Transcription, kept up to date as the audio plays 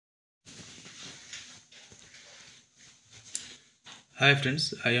Hi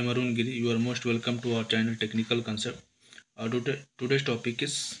friends, I am Arun Giri. You are most welcome to our channel Technical Concept. Today's topic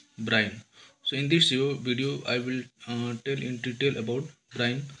is brine. So in this video I will tell in detail about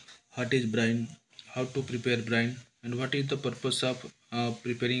brine, what is brine, how to prepare brine, and what is the purpose of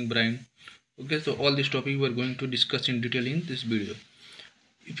preparing brine. Okay, so all this topic we are going to discuss in detail in this video.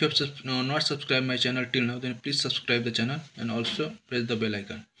 If you have not subscribed my channel till now, then please subscribe the channel and also press the bell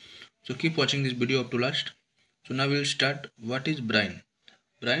icon. So keep watching this video up to last. So now we will start. What is brine?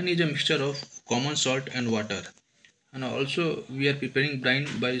 Brine is a mixture of common salt and water, and also we are preparing brine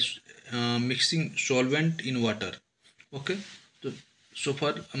by mixing solvent in water. Okay, so,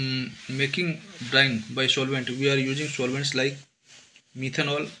 for making brine by solvent, we are using solvents like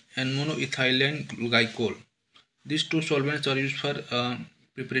methanol and monoethylene glycol. These two solvents are used for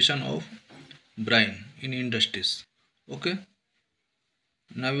preparation of brine in industries. Okay,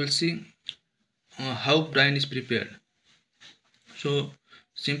 now we'll see how brine is prepared. So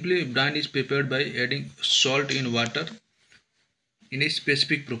simply brine is prepared by adding salt in water in a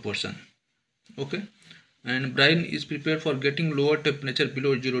specific proportion. Okay, and brine is prepared for getting lower temperature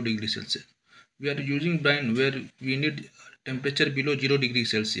below 0 degrees Celsius. We are using brine where we need temperature below 0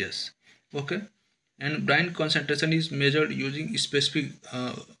 degrees Celsius. Okay, and brine concentration is measured using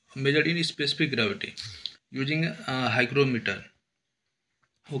measured in specific gravity using a hygrometer.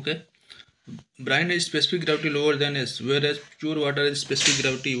 Okay, brine has specific gravity lower than S, whereas pure water has specific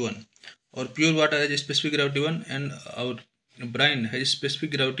gravity 1, or pure water has a specific gravity 1 and our brine has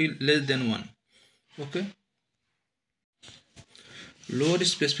specific gravity less than 1. Okay, lower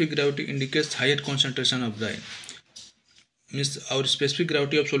specific gravity indicates higher concentration of brine. Means our specific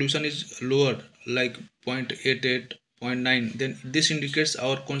gravity of solution is lower, like 0.88, 0.9. Then this indicates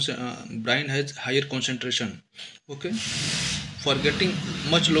our brine has higher concentration. Okay, for getting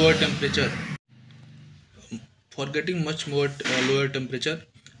much lower temperature, lower temperature,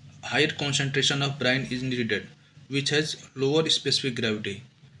 higher concentration of brine is needed, which has lower specific gravity.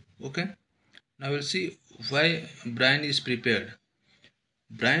 Okay, now we'll see why brine is prepared.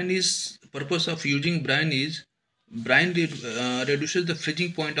 Brine is purpose of using brine is reduces the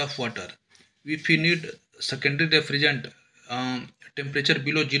freezing point of water. If we need secondary refrigerant temperature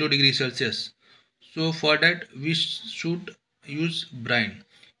below 0 degrees Celsius, so for that we should use brine.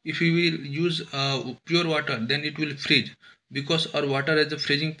 If we will use pure water, then it will freeze because our water has a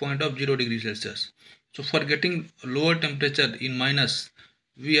freezing point of 0 degrees Celsius. So for getting lower temperature in minus,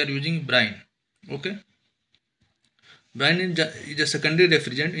 we are using brine. Okay. Brine is a secondary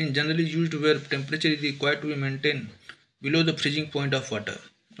refrigerant and generally used where temperature is required to be maintained below the freezing point of water.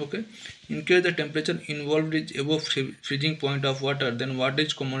 Okay. In case the temperature involved is above freezing point of water, then water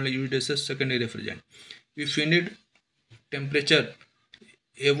is commonly used as a secondary refrigerant. If we need temperature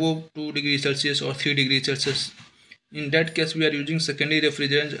above 2 degrees Celsius or 3 degrees Celsius, in that case we are using secondary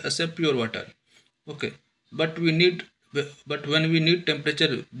refrigerant as a pure water. Okay, but when we need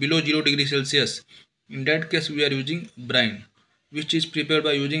temperature below 0 degrees Celsius, in that case we are using brine, which is prepared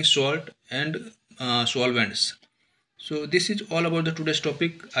by using salt and solvents. So this is all about the today's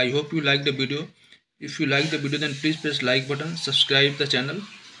topic. I hope you like the video. If you like the video, then please press like button, subscribe the channel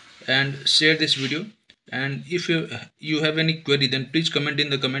and share this video. And if you have any query, then please comment in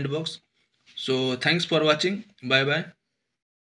the comment box. So thanks for watching. Bye bye.